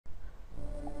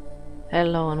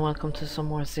Hello and welcome to some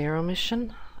more Zero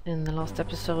mission. In the last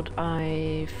episode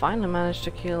I finally managed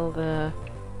to kill the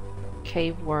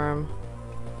cave worm.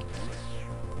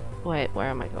 Wait, where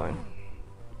am I going?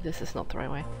 This is not the right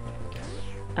way.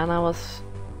 And I was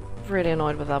really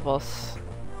annoyed with that boss.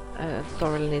 I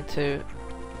don't really need to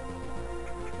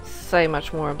say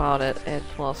much more about it. It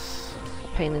was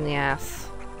a pain in the ass.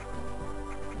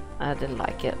 I didn't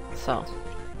like it, so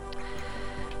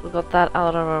we got that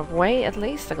out of our way at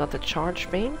least. I got the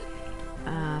charge beam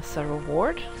as a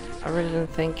reward. I really didn't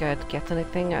think I'd get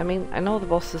anything. I mean, I know the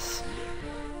bosses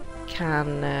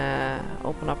can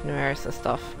open up new areas and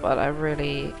stuff, but I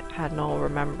really had no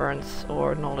remembrance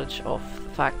or knowledge of the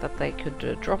fact that they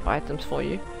could drop items for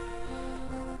you.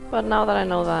 But now that I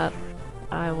know that,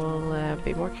 I will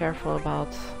be more careful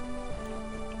about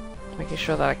making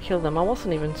sure that I kill them. I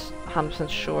wasn't even 100%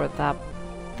 sure that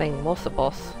thing was a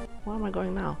boss. Where am I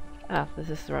going now? Ah, this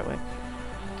is the right way.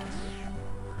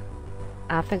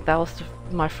 I think that was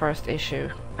my first issue.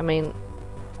 I mean,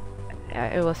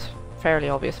 it was fairly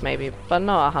obvious maybe, but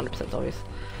not 100% obvious.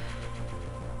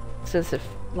 Since it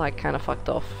like kind of fucked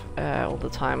off all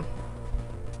the time.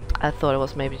 I thought it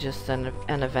was maybe just an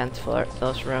event for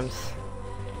those rooms.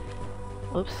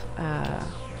 Oops,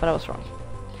 but I was wrong.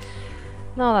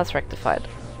 No, that's rectified.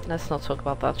 Let's not talk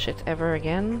about that shit ever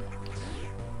again.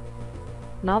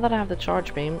 Now that I have the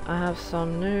charge beam, I have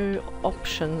some new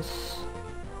options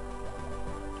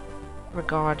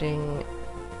regarding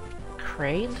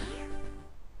Kraid.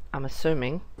 I'm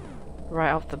assuming. Right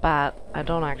off the bat, I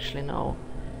don't actually know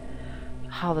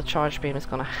how the charge beam is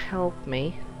gonna help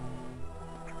me.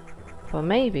 But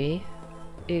maybe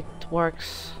it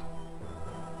works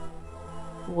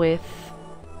with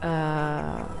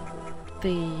the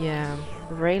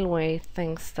railway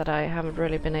things that I haven't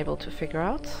really been able to figure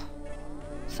out.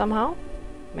 Somehow.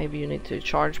 Maybe you need to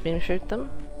charge beam shoot them.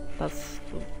 That's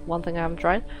one thing I haven't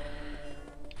tried.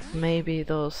 Maybe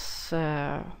those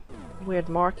weird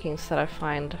markings that I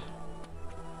find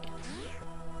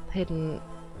hidden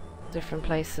different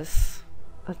places.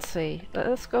 Let's see.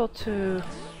 Let's go to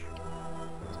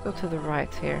the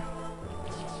right here.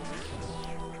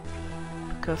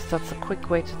 Because that's a quick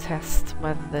way to test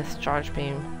whether this charge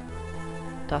beam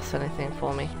does anything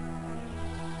for me.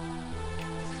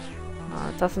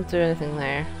 It doesn't do anything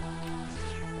there.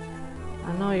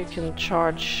 I know you can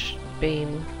charge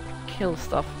beam kill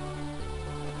stuff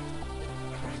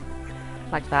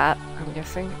like that, I'm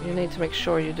guessing. You need to make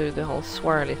sure you do the whole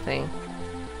swirly thing.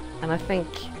 And I think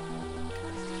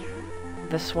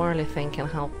the swirly thing can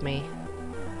help me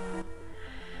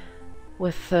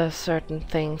with certain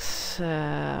things,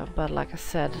 but like I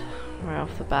said right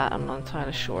off the bat, I'm not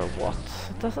entirely sure what.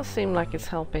 It doesn't seem like it's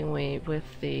helping me with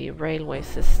the railway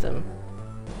system,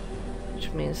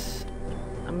 which means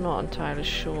I'm not entirely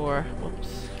sure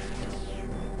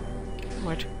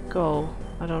where to go.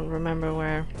 I don't remember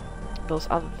where those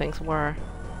other things were.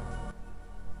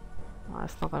 Well,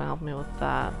 it's not gonna help me with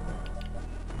that.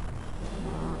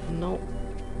 Nope.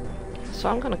 So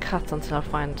I'm gonna cut until I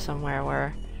find somewhere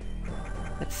where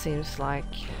it seems like...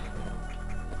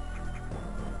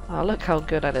 Oh, look how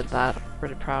good I did that. I'm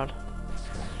pretty proud.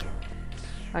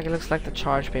 Like, it looks like the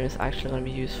charge beam is actually going to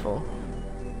be useful.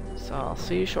 So I'll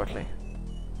see you shortly.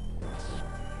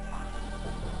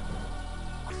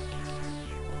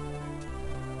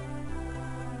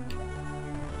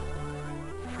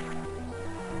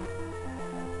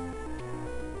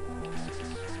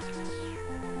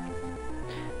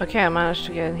 Okay, I managed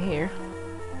to get in here.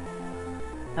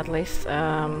 At least, but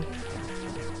I'm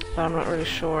not really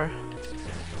sure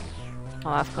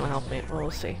how that's gonna help me. Well,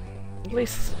 we'll see. At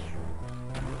least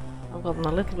I've gotten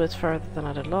a little bit further than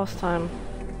I did last time,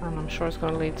 and I'm sure it's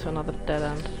gonna lead to another dead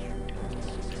end.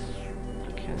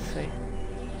 Okay, see.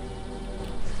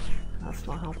 That's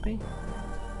not helping.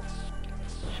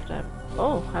 Should I...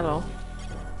 Oh, hello.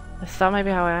 Is that maybe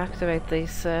how I activate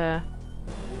these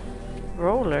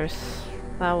rollers?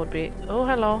 That would be... Oh,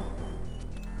 hello.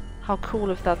 How cool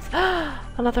if that's...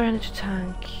 Another energy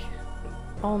tank!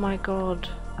 Oh my god.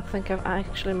 I think I've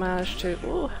actually managed to...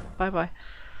 Ooh, bye-bye.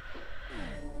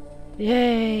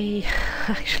 Yay! I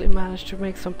actually managed to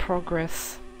make some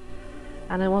progress.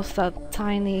 And it was that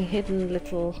tiny hidden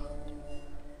little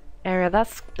area.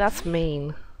 That's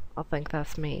mean. I think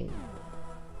that's mean.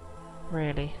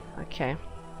 Really. Okay.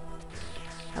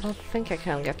 I don't think I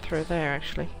can get through there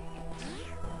actually.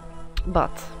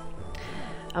 But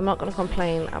I'm not gonna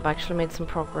complain, I've actually made some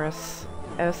progress.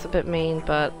 It was a bit mean,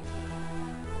 but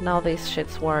now these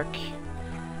shits work.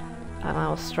 And I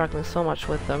was struggling so much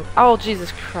with them. Oh,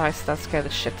 Jesus Christ, that scared the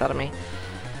shit out of me.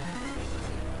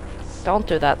 Don't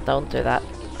do that, don't do that.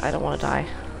 I don't want to die.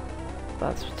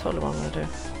 that's totally what I'm gonna do.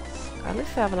 At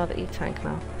least I have another E-tank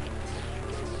now.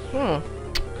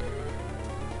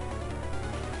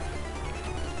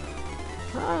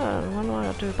 What do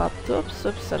I do about...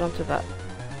 Oops, I don't do that.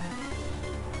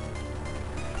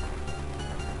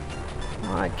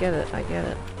 Oh, I get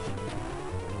it.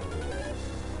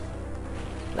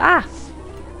 Ah!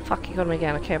 Fuck, you got me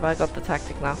again. Okay, but I got the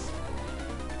tactic now.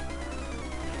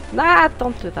 Nah,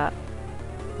 don't do that.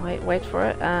 Wait for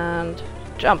it, and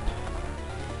jump.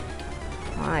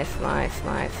 Nice.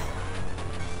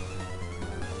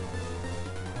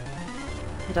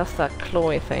 He does that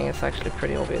clawy thing. It's actually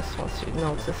pretty obvious once you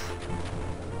notice.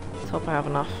 Let's hope I have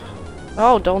enough.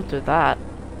 Oh, don't do that.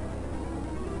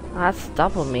 That's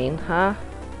double mean, huh?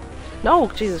 No,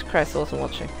 Jesus Christ, I wasn't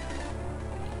watching.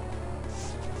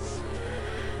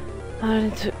 I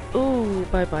need to... Ooh,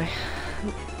 bye-bye.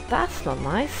 That's not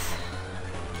nice.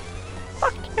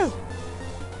 Fuck you!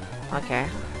 Okay,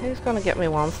 he's gonna get me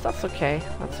once. That's okay.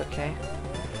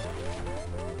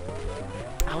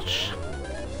 Ouch.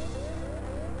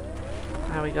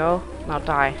 There we go. Now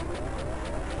die.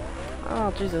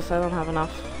 Oh, Jesus, I don't have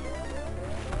enough.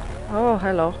 Oh,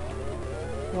 hello.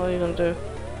 What are you gonna do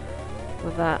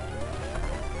with that?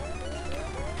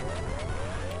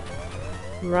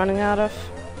 I'm running out of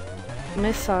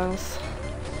missiles.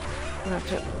 I have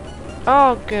to...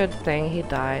 Oh, good thing he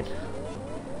died.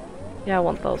 Yeah, I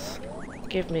want those.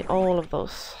 Give me all of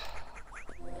those.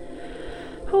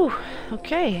 Whew,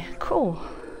 okay, cool.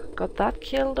 Got that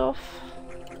killed off.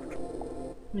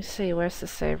 Let me see, where's the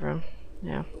save room?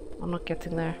 Yeah, I'm not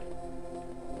getting there.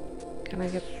 Can I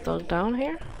get dug down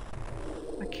here?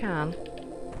 I can.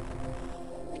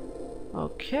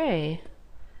 Okay.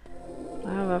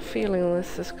 I have a feeling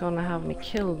this is gonna have me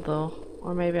killed though.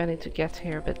 Or maybe I need to get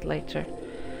here a bit later.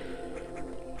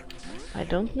 I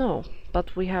don't know.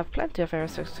 But we have plenty of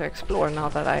areas to explore now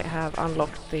that I have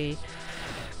unlocked the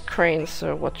cranes,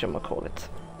 or what you might call it.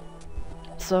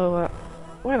 So,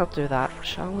 why not do that,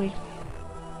 shall we?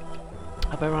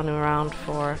 I've been running around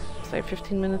for, say,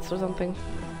 15 minutes or something.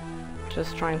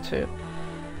 Just trying to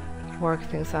work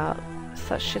things out. Is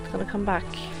that shit gonna come back?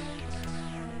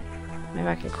 Maybe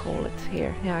I can call it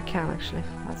here. Yeah, I can actually.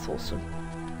 That's awesome.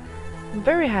 I'm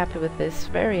very happy with this.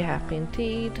 Very happy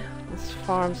indeed. Let's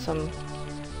farm some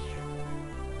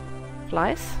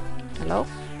flies. Hello?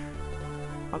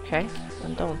 Okay,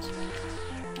 then don't.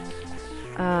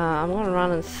 I'm gonna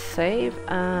run and save,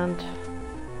 and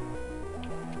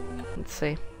let's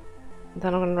see.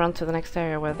 Then I'm gonna run to the next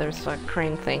area where there's a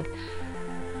crane thing.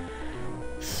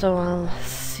 So I'll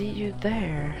see you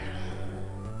there.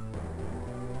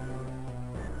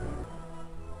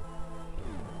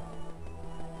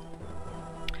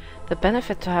 The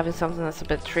benefit to having something that's a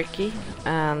bit tricky,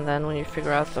 and then when you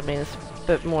figure out, I mean, it's a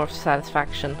bit more of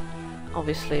satisfaction,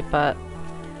 obviously, but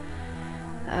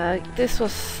this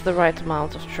was the right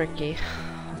amount of tricky,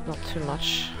 not too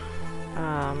much.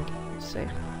 Let's see.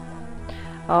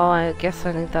 Oh, I guess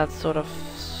I need that sort of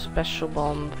special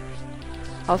bomb.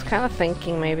 I was kind of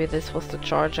thinking maybe this was the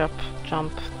charge up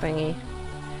jump thingy.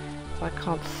 I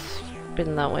can't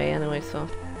spin that way anyway, so...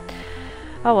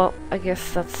 Oh well, I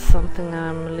guess that's something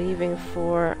I'm leaving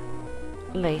for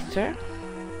later.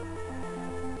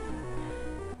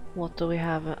 What do we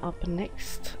have up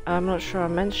next? I'm not sure I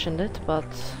mentioned it, but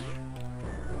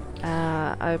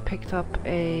I picked up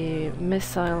a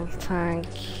missile tank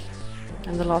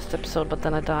in the last episode, but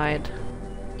then I died.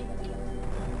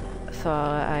 So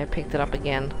I picked it up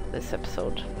again this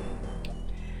episode.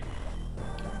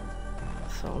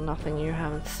 So nothing you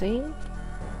haven't seen.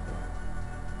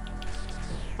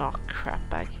 Oh crap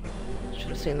bag. Should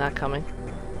have seen that coming.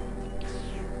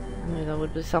 I knew that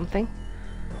would be something.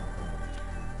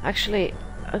 Actually,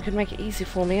 I could make it easy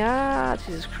for me. Ah,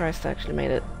 Jesus Christ, I actually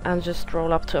made it. And just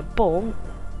roll up to a ball.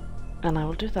 And I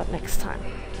will do that next time.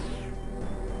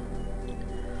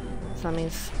 So that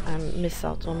means I miss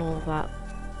out on all of that.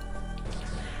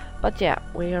 But yeah,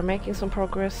 we are making some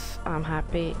progress. I'm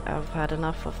happy. I've had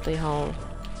enough of the whole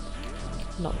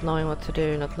not knowing what to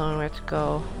do, not knowing where to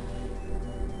go.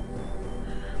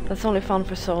 That's only fun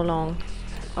for so long.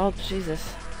 Oh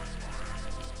Jesus.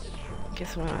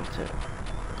 Guess I'm gonna have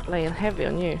to lay in heavy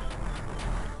on you.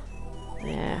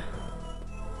 Yeah.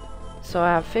 So I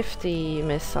have 50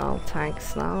 missile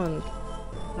tanks now, and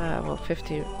well,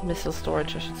 50 missile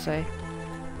storage I should say.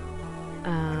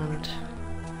 And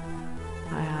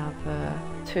I have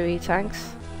 2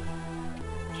 E-tanks.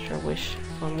 Sure wish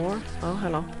for more. Oh,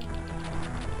 hello.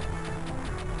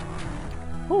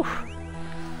 Oof.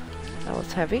 That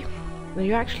was heavy.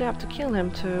 You actually have to kill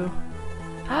him to...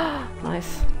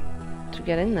 nice. To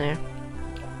get in there.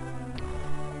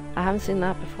 I haven't seen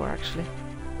that before actually.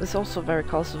 It's also very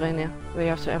Castlevania, where you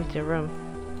have to empty a room.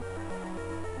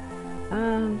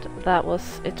 And that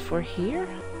was it for here.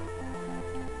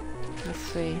 Let's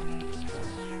see.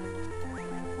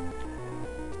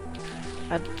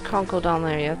 I can't go down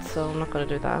there yet, so I'm not gonna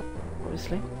do that,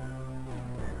 obviously.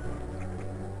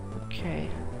 Okay.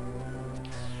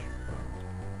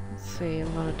 Let's see,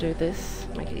 I'm gonna do this,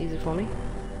 make it easy for me.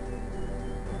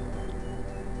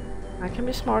 I can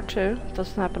be smart too, it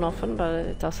doesn't happen often, but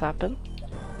it does happen.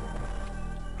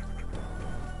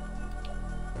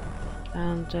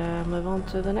 And move on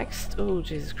to the next. Oh,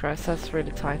 Jesus Christ, that's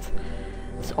really tight.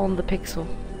 It's on the pixel.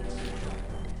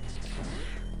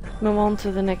 Move on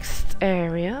to the next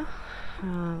area.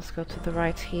 Let's go to the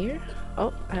right here.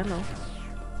 Oh, hello.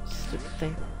 Stupid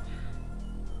thing.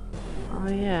 Oh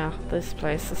yeah, this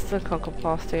place. I still can't go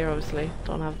past here, obviously.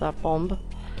 Don't have that bomb.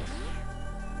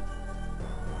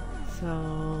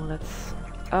 So, let's...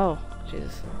 Oh,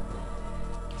 Jesus.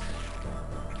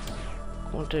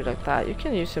 Won't do it like that. You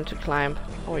can use him to climb,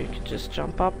 or you can just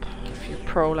jump up if you're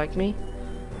pro like me.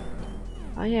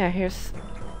 Oh yeah, here's...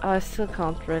 I still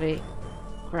can't really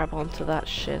grab onto that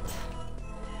shit.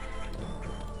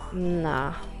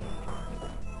 Nah.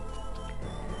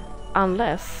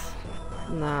 Unless...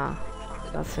 Nah.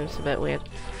 That seems a bit weird.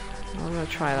 I'm gonna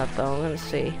try that though, I'm gonna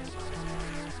see.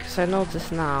 Because I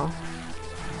notice now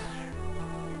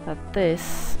that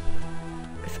this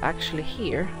is actually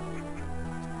here.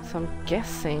 So I'm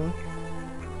guessing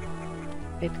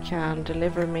it can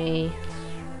deliver me...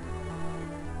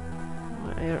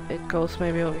 It goes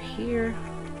maybe over here.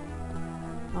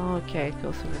 Oh, okay, it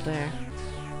goes over there.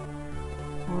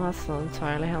 Well, that's not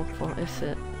entirely helpful, is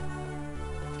it?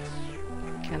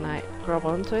 Can I grab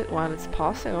onto it while it's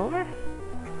passing over?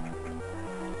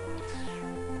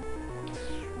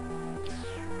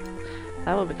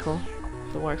 That would be cool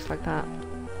if it works like that.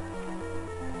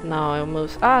 No, it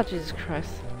moves. Ah, Jesus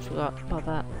Christ. Forgot about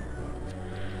that.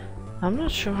 I'm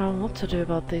not sure what to do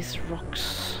about these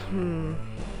rocks. No.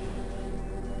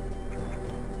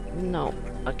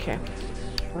 Okay.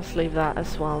 Let's leave that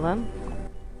as well then.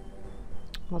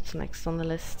 What's next on the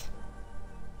list?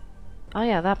 Oh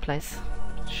yeah, that place.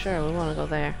 Sure, we want to go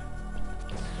there.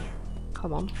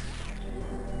 Come on.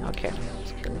 Okay,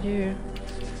 let's kill you.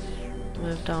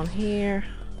 Move down here.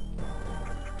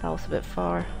 That was a bit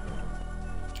far.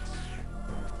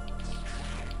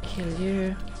 Kill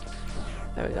you.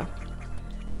 There we go.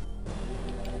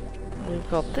 We've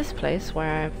got this place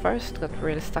where I first got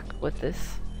really stuck with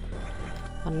this.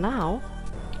 And now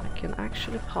I can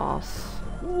actually pass.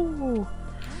 Ooh,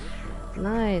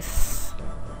 nice.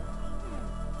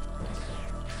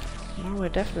 Now we're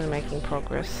definitely making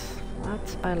progress.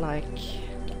 That I like.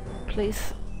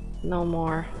 Please, no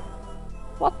more.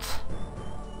 What?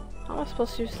 How am I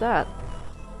supposed to use that?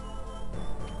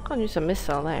 I can't use a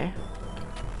missile there.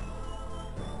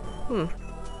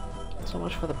 So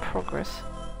much for the progress.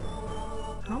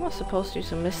 How am I supposed to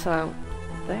use a missile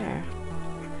there?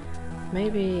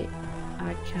 Maybe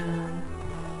I can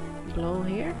blow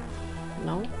here?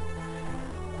 No.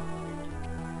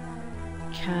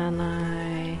 Can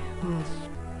I...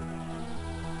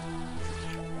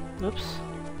 Oops.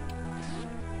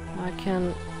 I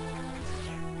can...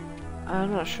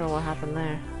 I'm not sure what happened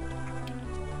there.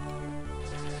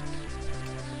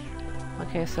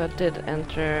 Okay, so I did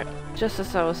enter, just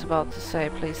as I was about to say,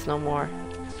 please no more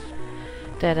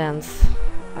dead ends.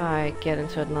 I get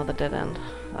into another dead end.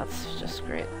 That's just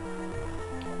great.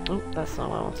 Oh, that's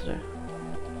not what I want to do.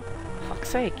 Fuck's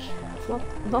sake. It's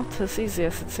not as easy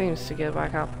as it seems to get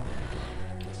back up.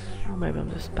 Or maybe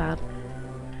I'm just bad.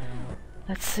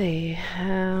 Let's see.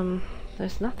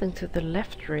 There's nothing to the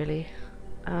left really.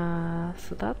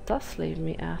 So that does leave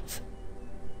me at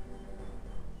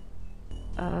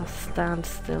a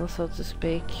standstill, so to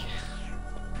speak.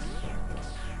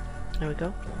 There we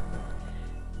go.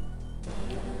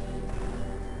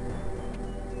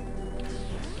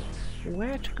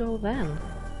 Where to go then?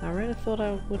 I really thought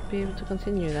I would be able to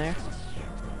continue there.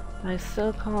 I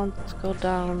still can't go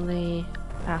down the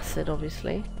acid,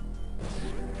 obviously.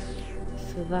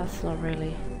 So that's not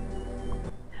really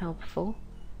helpful.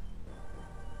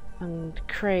 And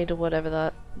Kraid or whatever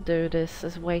that dude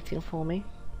is waiting for me.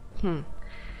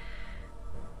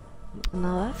 Now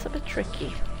that's a bit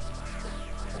tricky.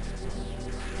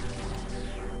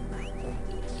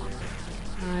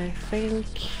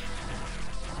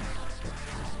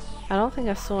 I don't think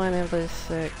I saw any of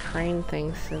these crane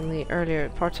things in the earlier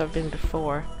parts I've been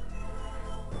before,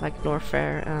 like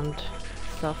Norfair and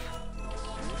stuff.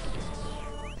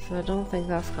 So I don't think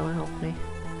that's gonna help me.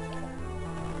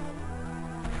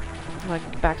 Like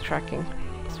backtracking,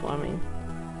 that's what I mean.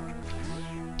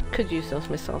 could use those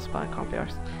missiles, but I can't be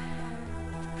arsed.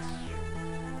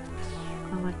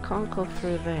 And I can't go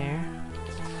through there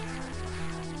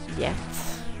yet,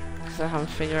 because I haven't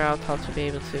figured out how to be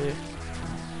able to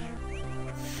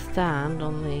stand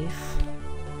on these.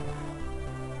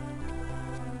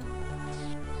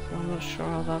 So I'm not sure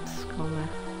how that's gonna...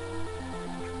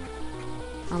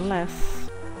 Unless...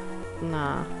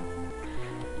 Nah.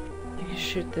 You can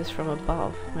shoot this from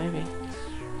above, maybe.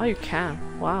 Oh, you can.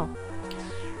 Wow.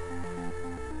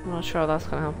 I'm not sure how that's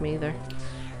gonna help me either.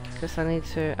 Because I need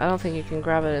to... I don't think you can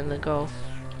grab it in the go.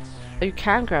 Oh, you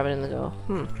can grab it in the go.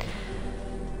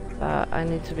 I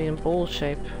need to be in ball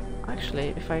shape. Actually,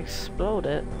 if I explode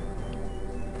it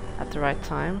at the right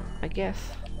time, I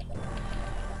guess.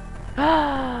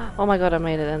 Oh my god, I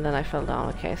made it and then I fell down.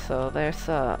 Okay, so there's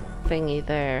a thingy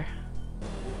there.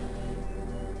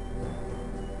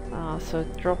 So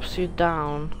it drops you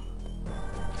down.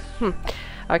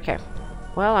 Okay.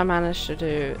 Well, I managed to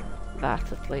do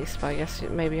that at least, but I guess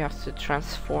maybe you have to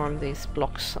transform these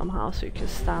blocks somehow so you can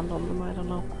stand on them. I don't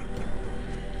know.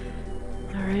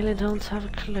 I really don't have a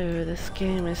clue. This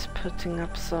game is putting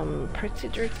up some pretty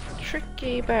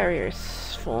tricky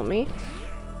barriers for me.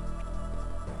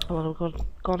 What I'm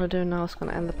gonna do now is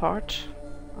gonna end the part.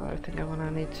 I think I'm gonna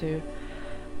need to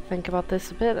think about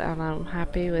this a bit, and I'm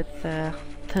happy with the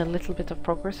little bit of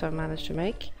progress I've managed to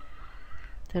make.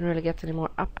 Didn't really get any more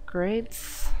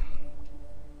upgrades.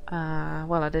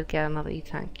 Well, I did get another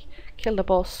E-tank. Killed the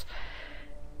boss.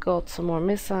 Got some more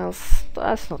missiles.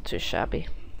 That's not too shabby.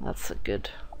 That's a good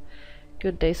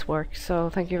day's work. So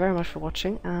thank you very much for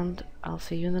watching, and I'll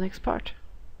see you in the next part.